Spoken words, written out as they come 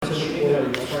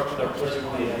start with our pledge of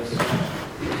allegiance.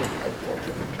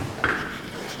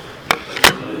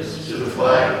 To the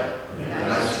flag of the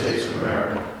United States of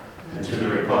America and to the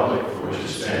republic for which it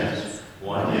stands,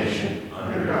 one nation,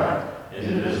 under God,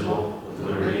 indivisible, with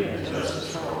liberty and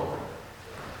justice for all.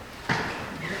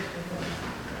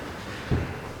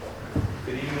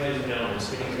 Good evening, ladies and gentlemen.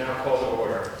 This meeting is now called to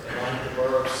order. In line with the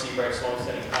Borough of Seabright's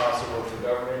longstanding policy of local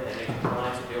government and in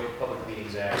compliance with the Open Public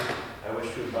Meetings Act, I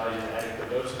wish to advise you that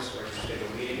adequate notice of our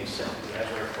scheduled meeting is sent to the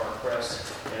Asbury Park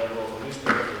Press and other local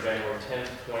newspapers on January 10th,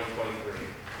 2023.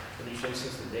 In each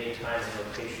instance, the date, time, and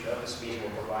location of this meeting were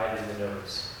provided in the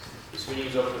notice. This meeting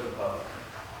is open to the public.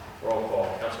 Roll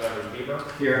call. Councilmembers Bieber.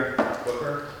 Here.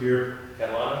 Booker. Here.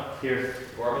 Catalano. Here.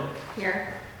 Gorman.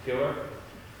 Here. Keeler.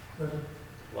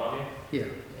 Lamia.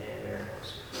 Here. And Mayor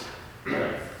Morrison. All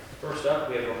right. First up,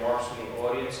 we have remarks from the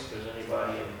audience. If there's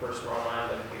anybody in person or online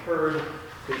that can be heard,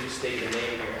 please just state your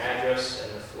name and your address,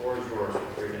 and the floor is yours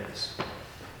for 3 minutes.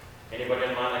 Anybody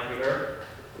online that can be heard?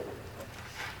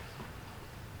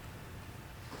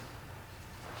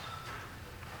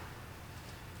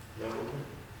 No movement?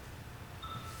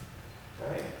 All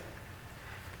right.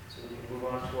 So we can move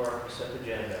on to our consent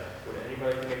agenda. Would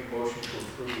anybody like to make a motion to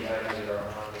approve the items that are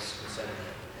on this consent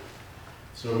agenda?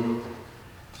 So,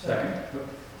 Second. All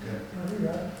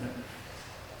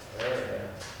right.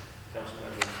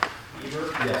 Councilmember Bieber.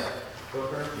 Yes.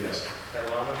 Booker. yes.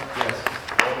 Catalano. Yes.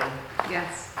 Coleman.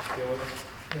 Yes. Keeler.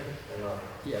 And Lamia.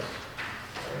 Yes. All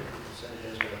right, the consent agenda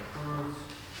has been approved.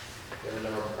 We have a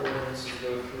number of ordinances to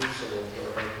go through, so we'll go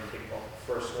ahead and take off the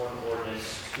first one, ordinance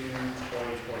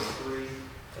 2/2023,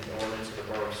 and the ordinance of the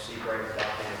Borough of Seabright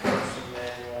adopting a purchasing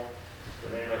manual.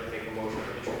 Would anyone like to make a motion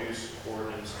to introduce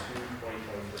ordinance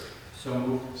 2/2023? So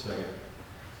moved. Second.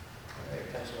 All right,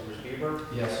 Councilmembers Bieber,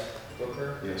 Yes.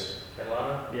 Booker, Yes.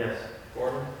 Catalano, Yes.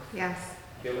 Gordon, Yes.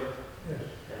 Keeler, and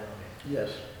Lamia. Yes.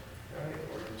 All right,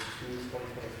 ordinance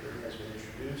 2/2023 has been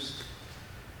introduced.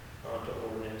 On to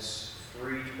ordinance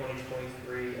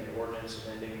 3/2023, an ordinance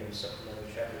amending and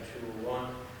supplementing chapter 201,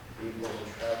 vehicles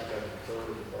and traffic of the code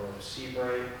of the Borough of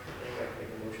Seabright. Anybody like to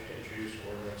make a motion to introduce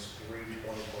ordinance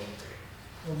 3/2023?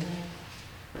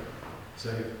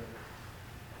 Second.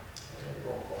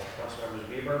 Roll call. Councilmembers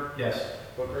Bieber, Yes.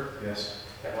 Booker, Yes.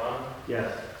 Catalano,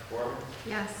 Yes. Gorman,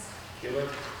 Yes. Keeler,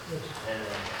 and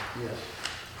Lamia. Yes.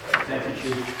 All right, Thank you,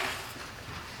 Chief.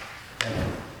 Thank you.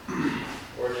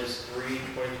 Ordinance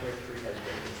 3/2023 has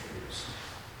been introduced.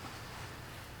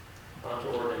 On to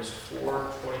ordinance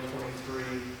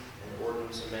 4/2023, an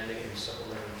ordinance amending and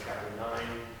supplementing chapter 9,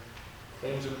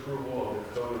 claims approval of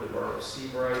the code of the Borough of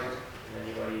Seabright. And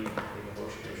anybody make a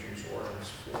motion to introduce ordinance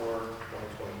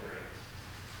 4/2023?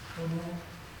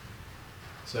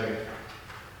 Second.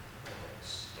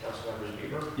 Councilmembers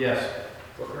Bieber, Yes.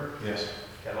 Booker, Yes.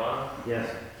 Catalano, Yes.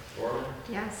 Gorman,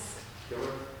 Yes.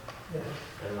 Keeler,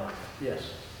 and Lamia. Yes.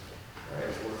 All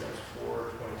right, ordinance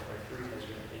 4/2023 has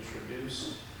been introduced.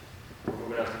 We're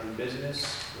moving on to new business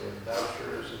with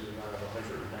vouchers in the amount of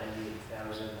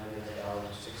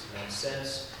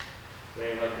 $198,099.69. Would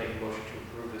anyone like to make a motion to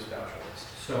approve this voucher list?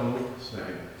 So moved.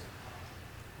 Second.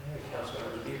 All right,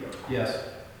 Councilmembers Bieber, Yes.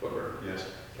 Booker, Yes.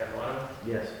 Catalano,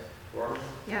 Yes. Gorman,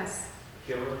 Yes.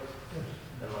 Keeler,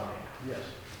 and Lamia. Yes.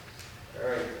 All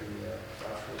right, the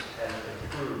voucher list has been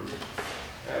approved.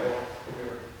 All right, well,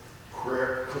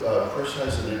 Chris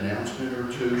has an announcement or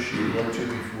two she would like to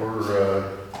before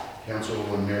council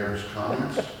and mayor's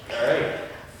comments. all right.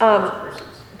 Um, First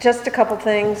persons. Just a couple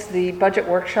things. The budget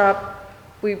workshop,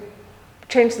 we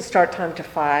changed the start time to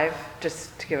 5,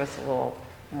 just to give us a little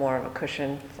more of a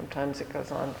cushion. Sometimes it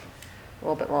goes on a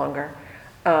little bit longer.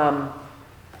 And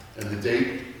the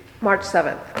date? March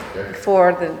 7th, Okay.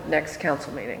 before the next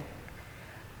council meeting.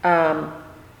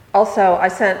 Also, I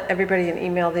sent everybody an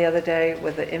email the other day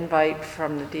with an invite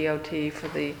from the DOT for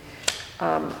the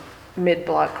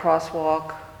mid-block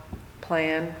crosswalk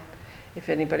plan, if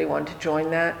anybody wanted to join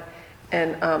that.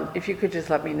 And if you could just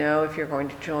let me know if you're going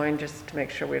to join, just to make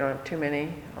sure we don't have too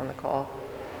many on the call.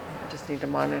 I just need to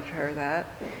monitor that.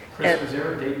 Chris, And- was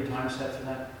there a date and time set for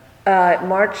that?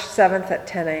 March 7th at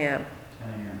 10 a.m. 10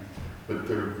 a.m. But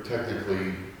there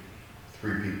technically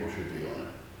 3 people should be on it.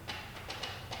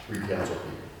 3 council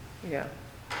people. Yeah.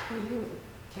 You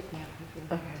kick me out if you.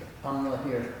 Okay. I'm not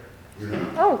here. You're not?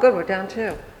 Oh, good, we're down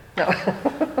 2. No.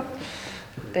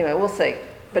 Anyway, we'll see.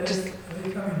 But just, Are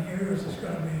they coming here, or is this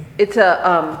gonna be? it's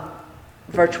a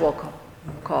virtual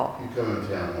call. You come in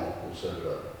town hall, we'll set it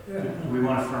up. Yeah. Do we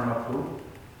want to firm up who?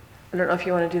 I don't know if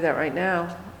you want to do that right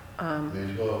now.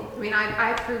 May as well. I mean,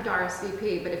 I approved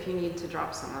RSVP, but if you need to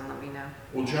drop someone, let me know.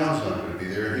 Well, John's not going to be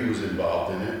there. He was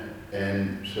involved in it.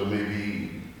 And so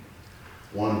maybe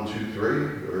 1, 2, 3,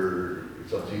 or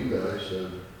it's up to you guys.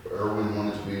 Erwin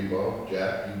wanted to be involved,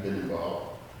 Jack, you've been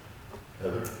involved.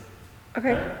 Heather?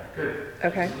 Okay, Good.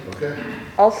 okay. Okay.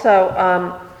 Also,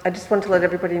 I just want to let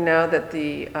everybody know that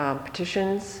the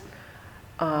petitions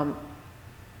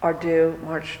are due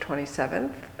March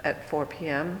 27th at 4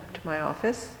 p.m. to my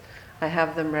office. I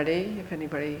have them ready if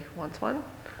anybody wants one.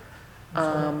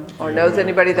 Or knows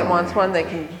anybody that wants one, they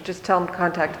can just tell them to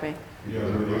contact me. Yeah, they're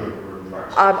good.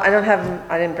 I don't have them,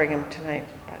 I didn't bring them tonight,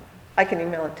 but I can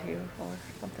email it to you or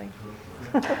something.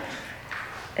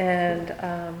 And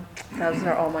those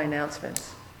are all my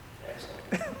announcements. Excellent.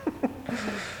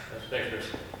 Thanks, Chris.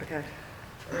 Okay.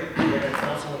 All right, do you have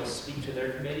council want to speak to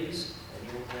their committees?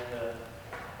 Anyone have an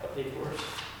update for us?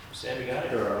 Sam, you got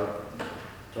it? Sure, I'll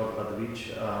talk about the beach.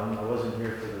 I wasn't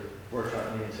here for the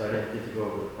workshop meeting, so I didn't get to go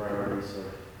over the priorities of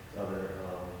other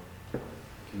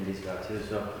committees got to.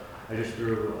 So I just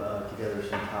threw together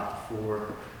some top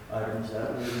 4 items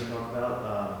that we were going to talk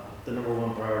about. The number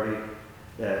 1 priority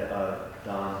that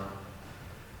Don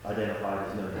identified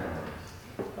is no downtime.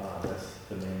 That's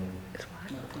the main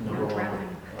number 1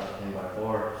 thing by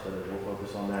far, so that we'll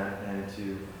focus on that and to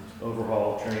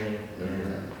overhaul training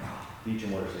in beach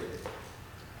and water safety.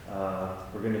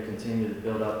 We're going to continue to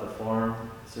build out the farm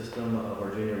system of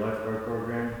our junior lifeguard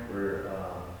program. We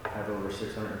have over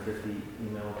 650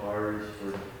 email inquiries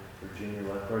for junior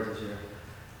lifeguards this year.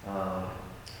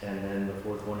 And then the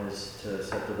 4th one is to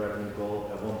set the revenue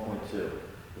goal at 1.2,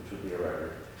 which would be a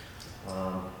record.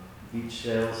 Beach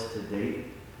sales to date,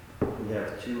 we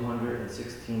have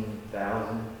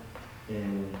 216,000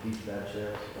 in beach badge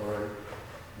sales already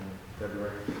in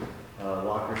February.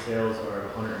 Locker sales are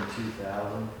at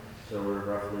 102,000, so we're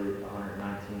roughly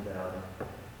 119,000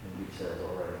 in beach sales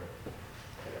already.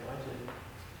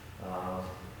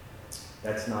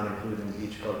 That's not including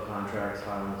beach club contracts,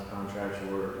 Highlands contracts,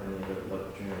 or any of the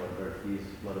junior lifeguard fees,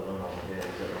 let alone all the days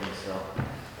that we're going to sell.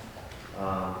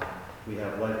 We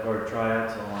have lifeguard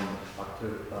tryouts on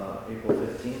April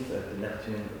 15th at the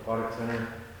Neptune Aquatic Center.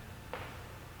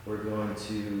 We're going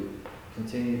to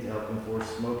continue to help enforce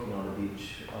smoking on the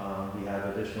beach. We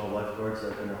have additional lifeguards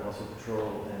that are going to also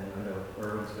patrol, and I know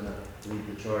Erwin's going to lead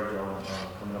the charge on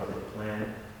coming up with a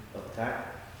plan of attack.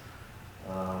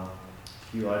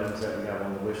 Few items that we have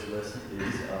on the wish list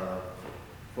is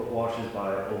foot washes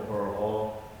by Old Borough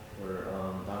Hall, or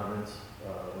Donovan's,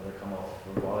 when they come off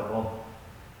from volleyball.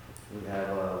 We have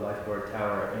a lifeguard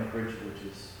tower at Anchorage, which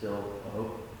is still a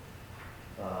hope.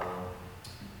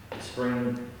 The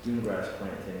spring dune grass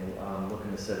planting, I'm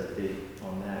looking to set a date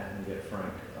on that and get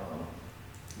Frank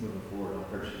moving forward on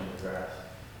purchasing the grass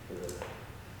for the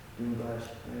dune grass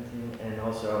planting. And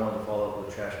also I wanted to follow up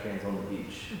with trash cans on the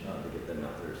beach to get them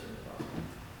out there as soon as possible.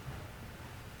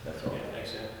 That's all. Yeah, thanks,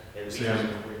 Sam. Yeah, the beach Sam. is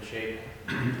in great shape.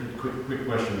 Quick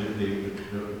question, the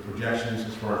projections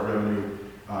as far as revenue,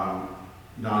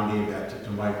 Don gave that to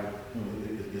Mike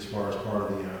as far as part of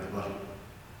the budget.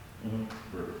 Mm-hmm.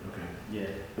 Okay. Yeah,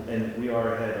 and we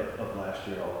are ahead of last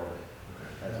year already,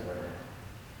 as of right now.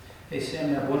 Hey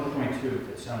Sam, that 1.2,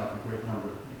 that sounded like a great number,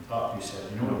 up you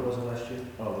said, you know what it was last year?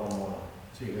 Oh, one more.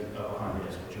 So you got up 100,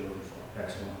 that's what you're looking for,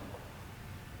 excellent.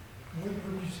 What did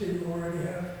you say you already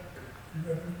have? in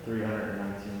revenue?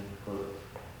 319, close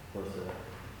to that.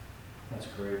 That's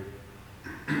great.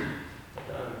 Don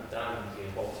and the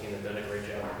whole team have done a great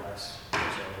job in the last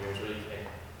several years. Really can't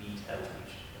beat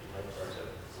outreach and lifeguards at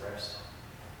refs.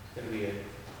 It's going to be I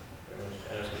know it's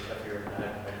going to be tough year with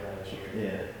that background this year.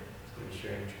 Yeah. It's going to be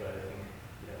strange, but I think,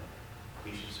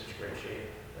 beach is in such great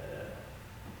shape that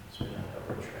it's been an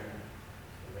upward trend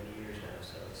for many years now.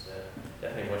 So it's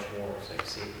definitely much more. It's like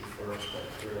safety first, but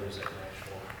it really is like an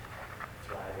actual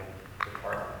thriving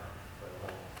department for the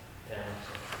whole town.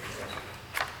 So it's impressive.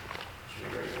 Should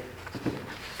be great.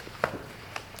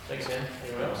 Thanks, Sam.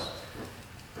 Anyone else?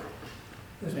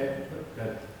 This,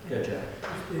 Good job.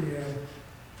 the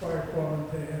fire department,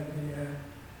 they had the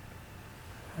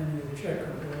annual check of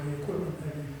all the equipment,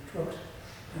 heavy trucks,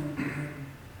 and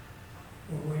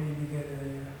we're waiting to get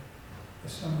a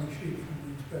summary sheet from the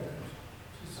inspectors.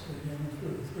 Just going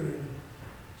through the 3 of them.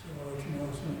 So I'll let you know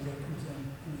as soon as that comes in,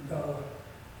 and the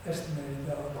estimated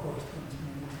dollar cost on some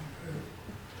of these repairs.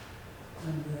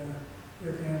 And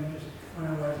Rick and just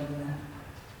finalizing them.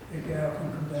 Big Al can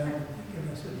come down and give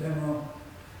us a demo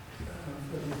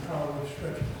for the power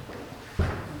stretches.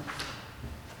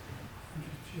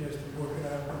 She has to work it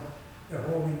out, but they're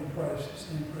holding the price, the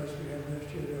same price we had last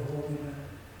year, they're holding it.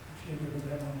 She'll give a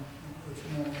demo, which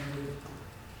you know what it is.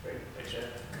 Great. Thanks, Jeff.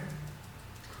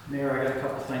 Mayor, I got a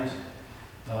couple things.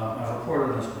 I've reported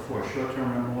on this before, short-term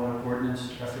rental ordinance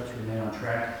efforts remain on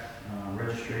track.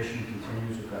 Registration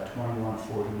continues. We've got 21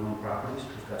 41 properties.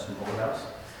 We've got some holdouts.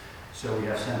 So we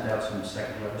have sent out some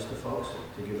second letters to folks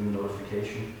to give them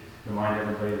notification. Remind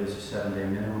everybody there's a 7-day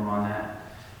minimum on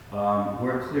that.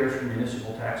 We're clear for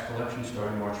municipal tax collection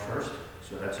starting March 1st,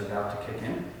 so that's about to kick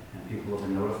in, and people have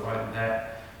been notified of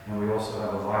that. And we also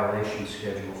have a violation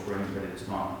schedule for anybody that's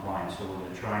not compliant, so we're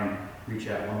going to try and reach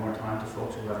out one more time to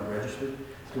folks who haven't registered.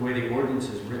 The way the ordinance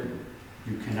is written,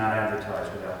 you cannot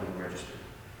advertise without being registered,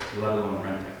 let alone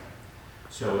renting.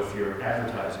 So if you're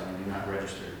advertising and you're not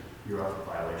registered, you're up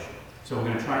for violation. So we're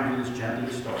going to try and do this gently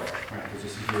to start, right, because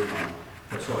this is year one,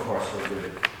 but so far so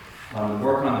good. The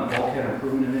work on the bulkhead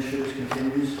improvement initiatives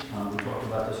continues. We talked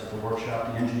about this at the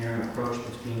workshop. The engineering approach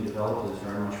that's being developed is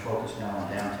very much focused now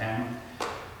on downtown.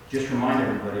 Just remind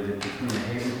everybody that between the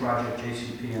Haven project,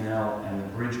 JCP&L, and the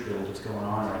bridge build that's going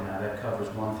on right now, that covers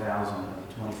 1,000 of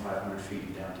the 2,500 feet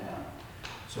in downtown.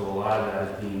 So a lot of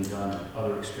that is being done at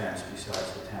other expense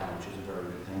besides the town, which is a very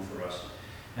good thing for us.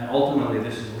 And ultimately,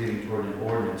 this is leading toward an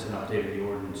ordinance, an update of the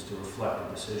ordinance to reflect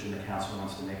the decision the council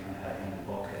wants to make on how to handle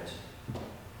bulkheads.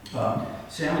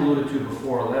 Sam alluded to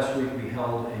before, last week we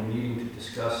held a meeting to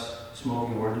discuss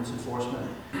smoking ordinance enforcement,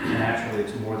 and actually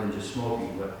it's more than just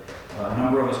smoking, but a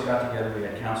number of us got together. We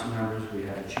had council members, we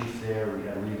had a chief there, we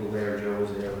had legal there, Joe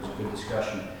was there. It was a good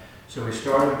discussion. So we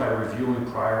started by reviewing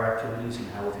prior activities and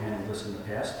how we've handled this in the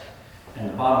past. And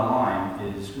the bottom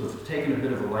line is we've taken a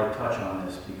bit of a light touch on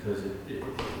this because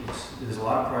there's a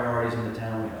lot of priorities in the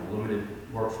town. We have a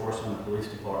limited workforce in the police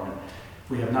department.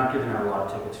 We have not given out a lot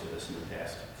of tickets for this in the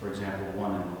past. For example,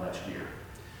 one in the last year.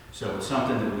 So it's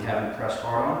something that we haven't pressed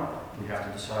hard on. We have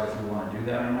to decide if we want to do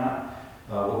that or not.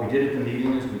 What we did at the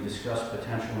meeting is we discussed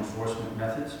potential enforcement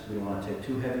methods. We don't want to take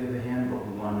too heavy of a hand, but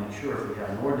we want to make sure if we have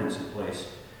an ordinance in place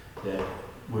that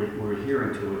we're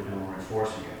adhering to it and we're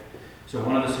enforcing it. So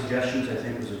one of the suggestions I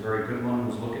think was a very good one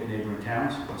was look at neighboring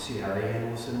towns and see how they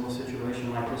handle a similar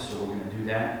situation like this. So we're going to do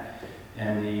that.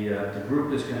 And the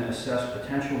group is going to assess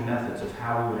potential methods of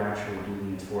how we would actually do the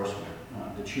enforcement.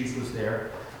 The chief was there,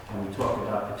 and we talked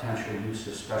about potential use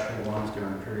of special ones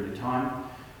during a period of time.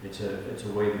 It's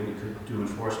a way that we could do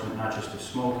enforcement, not just of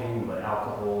smoking, but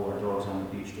alcohol or dogs on the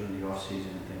beach during the off-season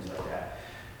and things like that.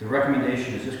 The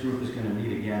recommendation is this group is going to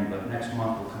meet again, but next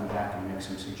month we'll come back and make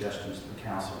some suggestions to the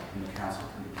council, and the council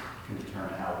can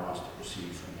determine how it wants to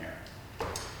proceed from there.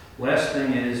 Last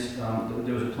thing is,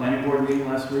 there was a planning board meeting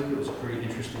last week. It was a pretty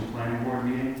interesting planning board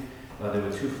meeting. There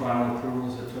were two final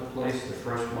approvals that took place. The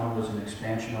first one was an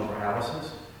expansion over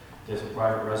Alice's. There's a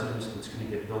private residence that's going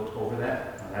to get built over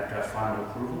that. That got final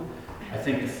approval. I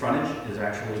think the frontage is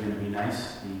actually going to be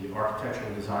nice. The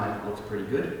architectural design of it looks pretty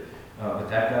good, but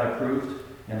that got approved.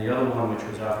 And the other one, which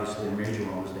was obviously a major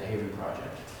one, was the Haven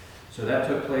project. So that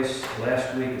took place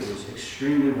last week. It was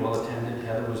extremely well attended.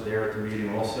 Heather was there at the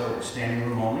meeting also, standing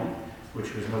room only,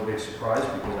 which was no big surprise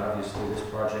because obviously this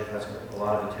project has a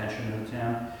lot of attention in the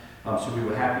town. So we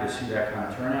were happy to see that kind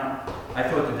of turnout. I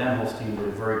thought the Denholz team did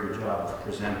a very good job of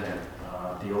presenting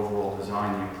the overall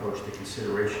design, the approach, the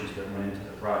considerations that went into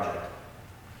the project.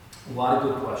 A lot of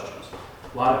good questions.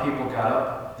 A lot of people got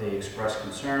up, they expressed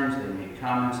concerns, they made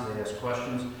comments, they asked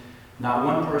questions. Not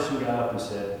one person got up and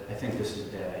said, I think this is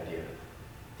a bad idea.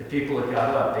 The people that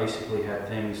got up basically had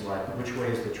things like, which way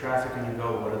is the traffic going to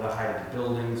go? What are the height of the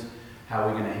buildings? How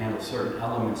are we going to handle certain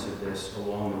elements of this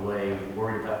along the way? We're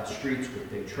worried about the streets with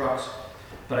big trucks.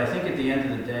 But I think at the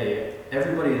end of the day,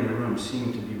 everybody in the room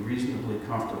seemed to be reasonably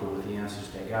comfortable with the answers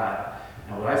they got.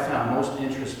 And what I found most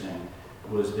interesting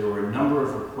was there were a number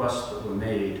of requests that were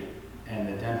made, and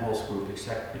the Denholz group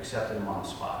accepted them on the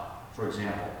spot. For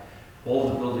example, all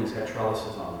the buildings had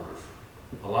trellises on the roof.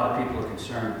 A lot of people are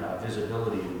concerned about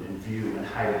visibility and view and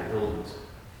height of the buildings.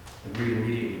 Agreed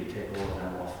immediately to take all of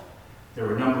them off. There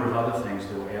were a number of other things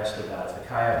that were asked about. If the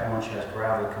kayak launch has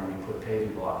gravel, can we put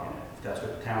paving block in it? If that's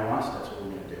what the town wants, that's what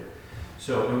we're going to do.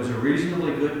 So it was a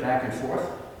reasonably good back and forth.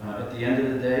 At the end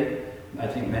of the day, I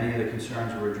think many of the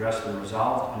concerns were addressed and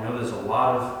resolved. I know there's a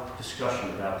lot of discussion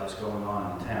about this going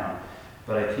on in the town,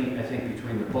 but I think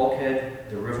between the bulkhead,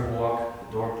 the Riverwalk,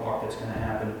 the dog park that's going to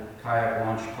happen, kayak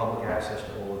launch, public access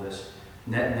to all of this,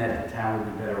 net, the town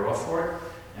would be better off for it.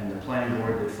 And the planning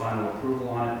board did final approval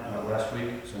on it last week,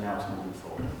 so now it's moving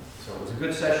forward. So it was a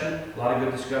good session, a lot of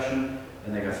good discussion,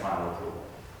 and they got final approval.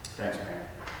 Thanks, Mayor.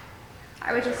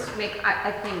 I would just make,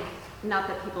 I think, not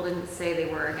that people didn't say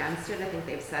they were against it, I think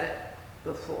they've said it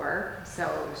before, so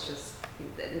it was just,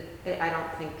 I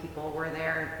don't think people were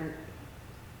there,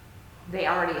 they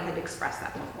already had expressed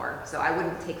that before, so I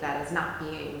wouldn't take that as not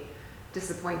being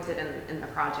disappointed in the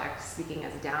project, speaking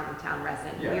as a downtown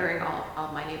resident, Yeah. hearing all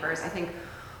of my neighbors. I think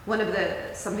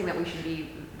something that we should be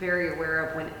very aware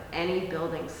of when any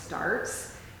building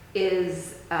starts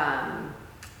is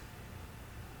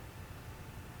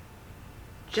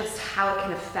just how it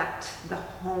can affect the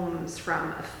homes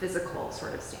from a physical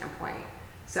sort of standpoint.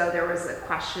 So there was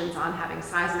questions on having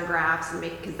seismographs and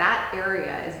because that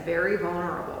area is very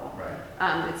vulnerable.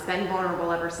 Right. It's been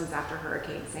vulnerable ever since after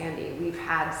Hurricane Sandy. We've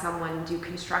had someone do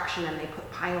construction and they put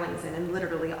pilings in and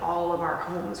literally all of our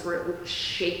homes were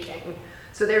shaking.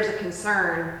 So there's a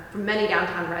concern from many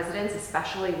downtown residents,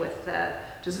 especially with the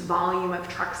just volume of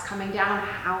trucks coming down,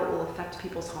 how it will affect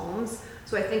people's homes.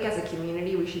 So I think as a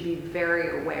community, we should be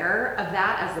very aware of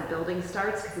that as the building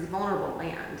starts, because it's vulnerable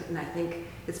land. And I think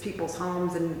it's people's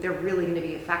homes and they're really going to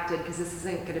be affected, because this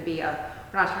isn't going to be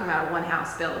we're not talking about a one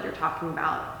house build. You're talking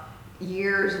about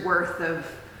years worth of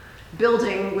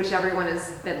building, which everyone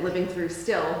has been living through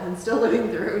still and still living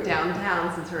through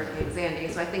downtown since Hurricane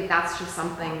Sandy. So I think that's just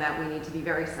something that we need to be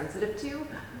very sensitive to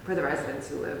for the residents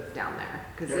who live down there,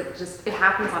 because it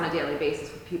happens on a daily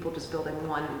basis with people just building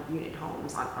one unit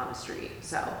homes on a street.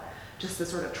 So just the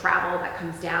sort of travel that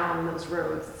comes down those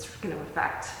roads, it's going to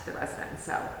affect the residents.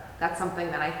 So that's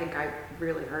something that I think I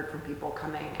really heard from people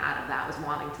coming out of that, was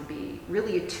wanting to be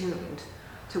really attuned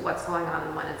to what's going on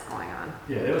and when it's going on.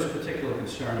 Yeah, there was particular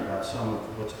concern about some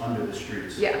of what's under the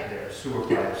streets. Yeah. There are sewer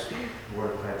pipes,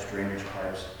 water pipes, drainage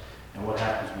pipes, and what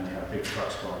happens when you have big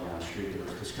trucks going down the street. There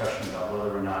was discussion about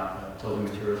whether or not building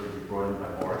materials would be brought in by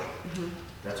barge. Mm-hmm.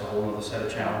 That's a whole other set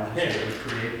of challenges that we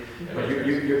create. But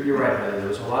you're right, Heather. There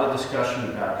was a lot of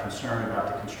discussion about concern about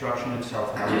the construction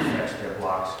itself, how it affects their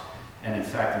blocks, and in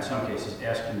fact, in some cases,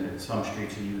 asking that some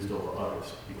streets are used over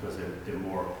others because they're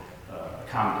more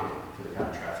accommodating for the kind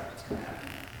of traffic that's going to happen.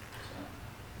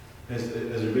 So.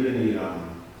 Has there been any,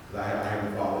 I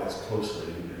haven't followed as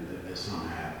closely as some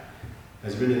have,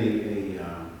 has there been any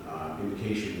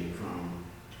indication from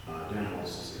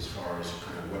Denholz as far as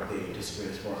kind of what they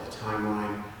anticipate as far as the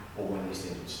timeline or when these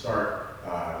things would start?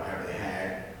 Have they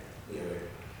had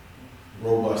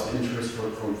robust interest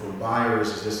from buyers?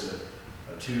 Is this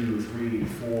a 2, 3,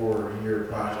 4 year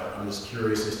project? I'm just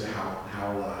curious as to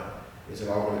how is it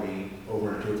all going to be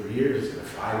over in 2 or 3 years? Is it a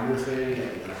 5-year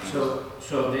thing?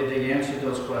 So they answered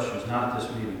those questions, not at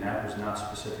this meeting. That was not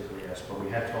specifically asked, but we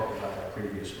had talked about that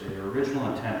previously. Their original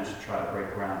intent was to try to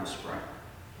break ground this spring.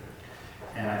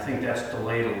 And I think that's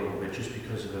delayed a little bit just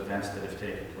because of events that have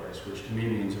taken place, which to me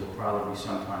means it will probably be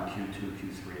sometime Q2,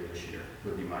 Q3 of this year,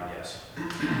 would be my guess.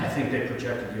 I think they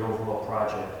projected the overall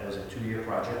project as a 2-year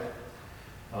project.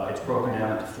 It's broken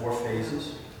down into 4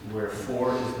 phases, where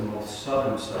 4 is the most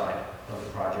southern side of the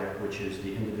project, which is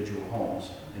the individual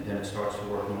homes, and then it starts to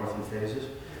work north in phases.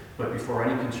 But before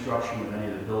any construction of any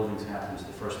of the buildings happens,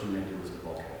 the first thing they do is the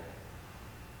bulkhead.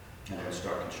 And then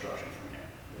start construction from here.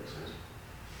 Makes sense.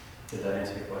 Did that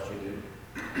answer your question, dude?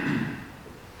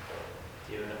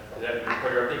 Is that part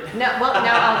of your update? No, well,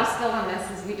 no, I'll just build on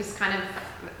this, is we just kind of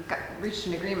reached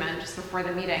an agreement just before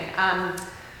the meeting.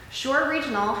 Shore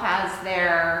Regional has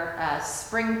their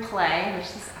spring play, which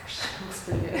is actually looks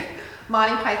pretty good,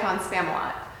 Monty Python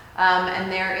Spamalot.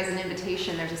 And there is an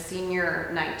invitation, there's a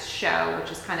senior night show,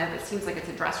 which is kind of, it seems like it's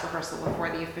a dress rehearsal before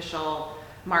the official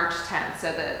March 10th.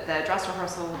 So the dress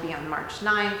rehearsal will be on March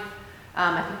 9th.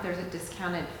 I think there's a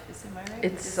discounted, am I right?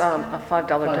 It's a $5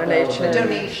 donation. A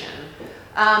donation.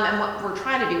 And what we're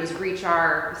trying to do is reach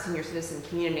our senior citizen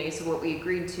community. So what we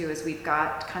agreed to is we've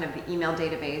got kind of the email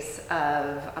database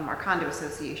of our condo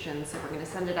associations. So we're going to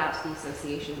send it out to the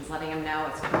associations, letting them know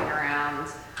it's coming around,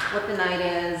 what the night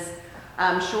is.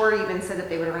 Shore even said that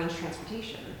they would arrange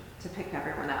transportation to pick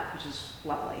everyone up, which is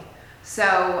lovely.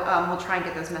 So we'll try and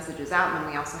get those messages out, and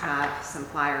then we also have some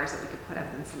flyers that we could put up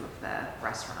in some of the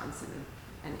restaurants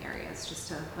and areas just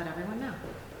to let everyone know.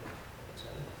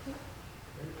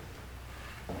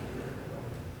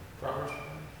 Progress?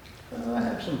 I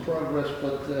have some progress,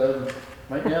 but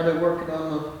right now they're working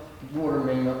on the water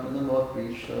main up in the North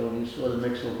Beach, so you saw the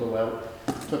mix will go out.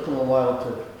 Took them a while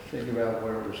to figure out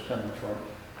where it was coming from.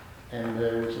 And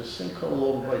there was a sinkhole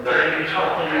over by Taylor's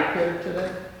that they repaired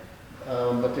today.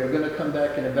 But they're going to come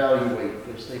back and evaluate,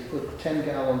 because they put 10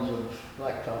 gallons of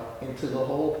blacktop into the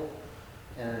hole,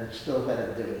 and it still had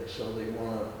a divot, so they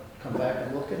want to come back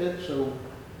and look at it. So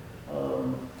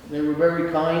they were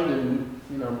very kind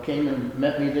and, came and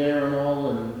met me there and all,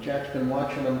 and Jack's been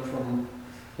watching them from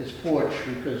his porch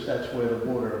because that's where the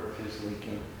water is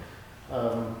leaking.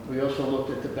 We also looked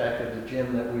at the back of the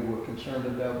gym that we were concerned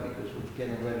about because we're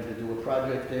getting ready to do a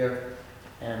project there,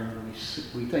 and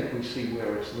we think we see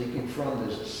where it's leaking from.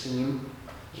 There's a seam.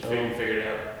 You figured it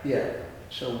out? Yeah.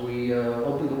 So we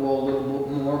opened the wall a little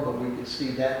bit more, but we could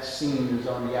see that seam is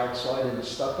on the outside of the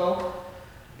stucco.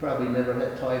 probably never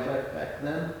had tieback back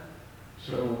then.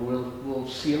 So we'll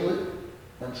seal it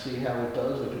and see how it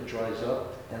does, if it dries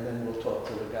up, and then we'll talk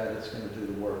to the guy that's gonna do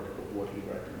the work of what he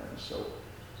recommends. So,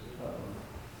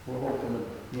 we're hoping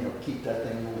to, keep that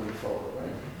thing moving forward,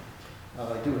 right?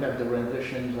 I do have the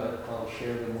renditions, I'll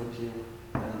share them with you,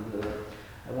 and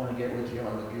I want to get with you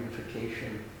on the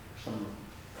beautification, some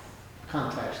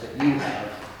contacts that you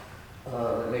have,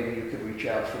 that maybe you could reach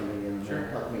out for me and Sure.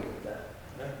 help me with that.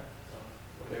 Yeah.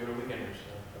 Well, maybe we can,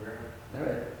 so, All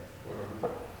right.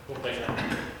 Cool, thanks, John.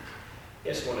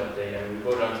 Yes, one update, we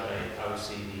voted on tonight,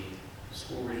 obviously, the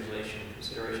school regionalization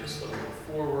considerations still moving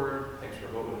forward. Thanks for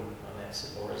voting on that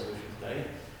simple resolution tonight.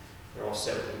 We're all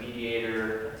set with the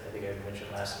mediator. I think I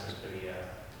mentioned last time, it's going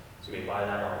to be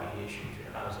bilateral mediation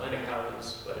between Highlands Landing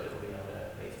Commons, but it'll be on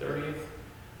May 30th.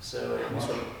 So,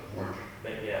 March.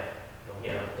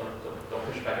 don't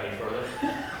push it back any further.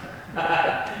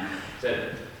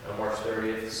 Said March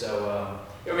 30th. So,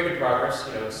 we're making progress.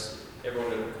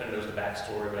 Everyone kind of knows the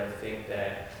backstory, but I think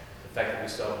that the fact that we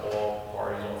still have all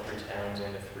parties, all three towns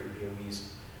and the three POVs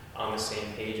on the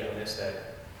same page on this,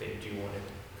 that they do want to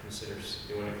consider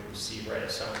doing it through Seabright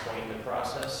at some point in the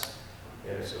process.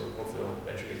 So hopefully we'll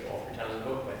eventually get all three towns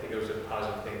involved. But I think it was a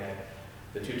positive thing that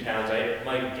the two towns,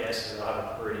 my guess is they'll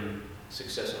have a pretty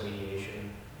successful mediation.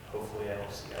 Hopefully, I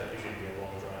don't see how it should be a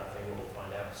long drawn out thing, but we'll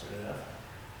find out soon enough.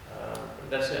 But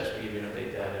that's it. I just want to give you an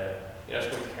update that, I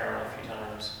spoke to Carol a few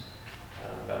times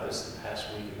about this the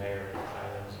past week, Mayor of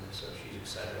Highlands, and so she's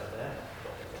excited about that.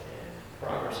 And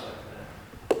progress on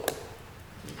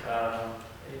that.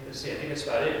 Let's see, I think that's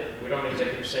about it. We don't have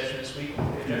executive session this week.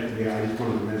 Yeah, I just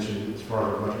wanted to mention, as far as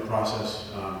our budget process,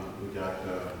 we got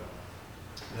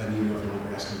an email from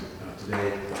one asking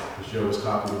today, which Joe was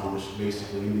copied on, which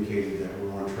basically indicated that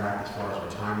we're on track as far as our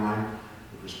timeline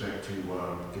with respect to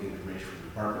getting information from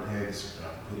department heads,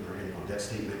 completing our annual debt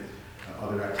statement,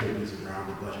 other activities around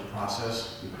the budget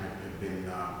process have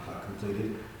been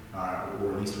completed,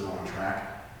 or at least are on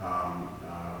track.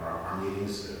 Our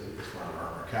meetings, as far as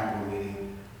our capital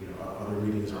meeting, other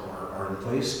meetings are in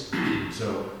place.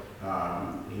 So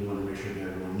he wanted to make sure that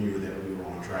everyone knew that we were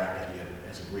on track as we had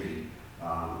as agreed,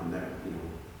 and that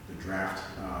the draft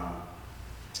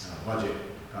budget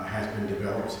has been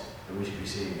developed, and we should be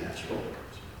seeing that shortly.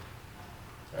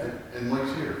 And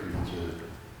Mike's here if you want to.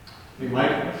 Hey,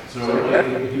 Mike, so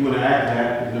if you want to add to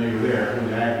that, even though you were there, if you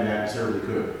want to add to that, you certainly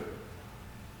could.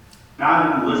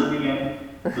 I'm listening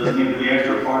to the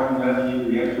extra parking revenue,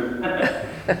 the extra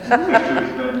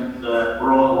expense.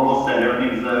 We're all set.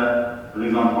 Everything's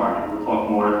on target. We'll talk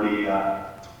more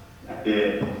at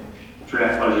the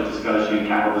draft budget discussion,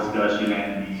 capital discussion,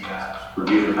 and the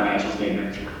review of the financial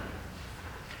statements.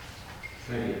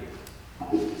 Thank you.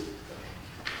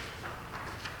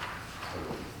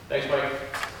 Thanks, Mike.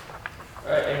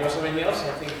 All right, anyone else have anything else?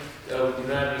 I think we do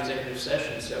not have an executive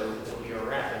session, so it'll be a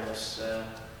wrap unless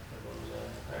everyone's,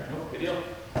 all right, no, good deal.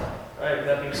 All right, with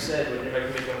that being said, would anybody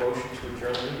make a motion to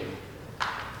adjourn the meeting?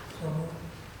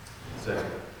 So, Second.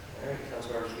 All right,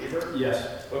 Councilmembers Weaver,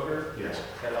 Yes. Booker, Yes.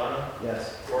 Catalano,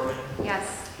 Yes. Gorman,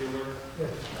 Yes. Schuler,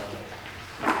 yes.